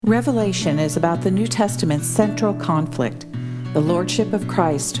Revelation is about the New Testament's central conflict, the lordship of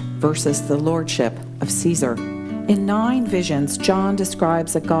Christ versus the lordship of Caesar. In 9 visions, John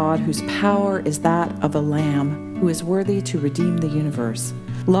describes a God whose power is that of a lamb who is worthy to redeem the universe.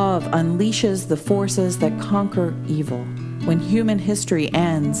 Love unleashes the forces that conquer evil. When human history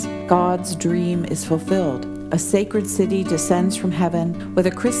ends, God's dream is fulfilled. A sacred city descends from heaven with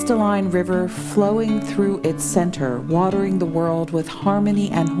a crystalline river flowing through its center, watering the world with harmony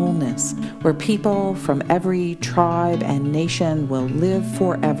and wholeness, where people from every tribe and nation will live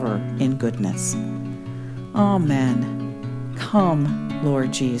forever in goodness. Amen. Come,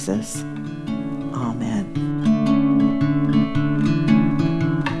 Lord Jesus.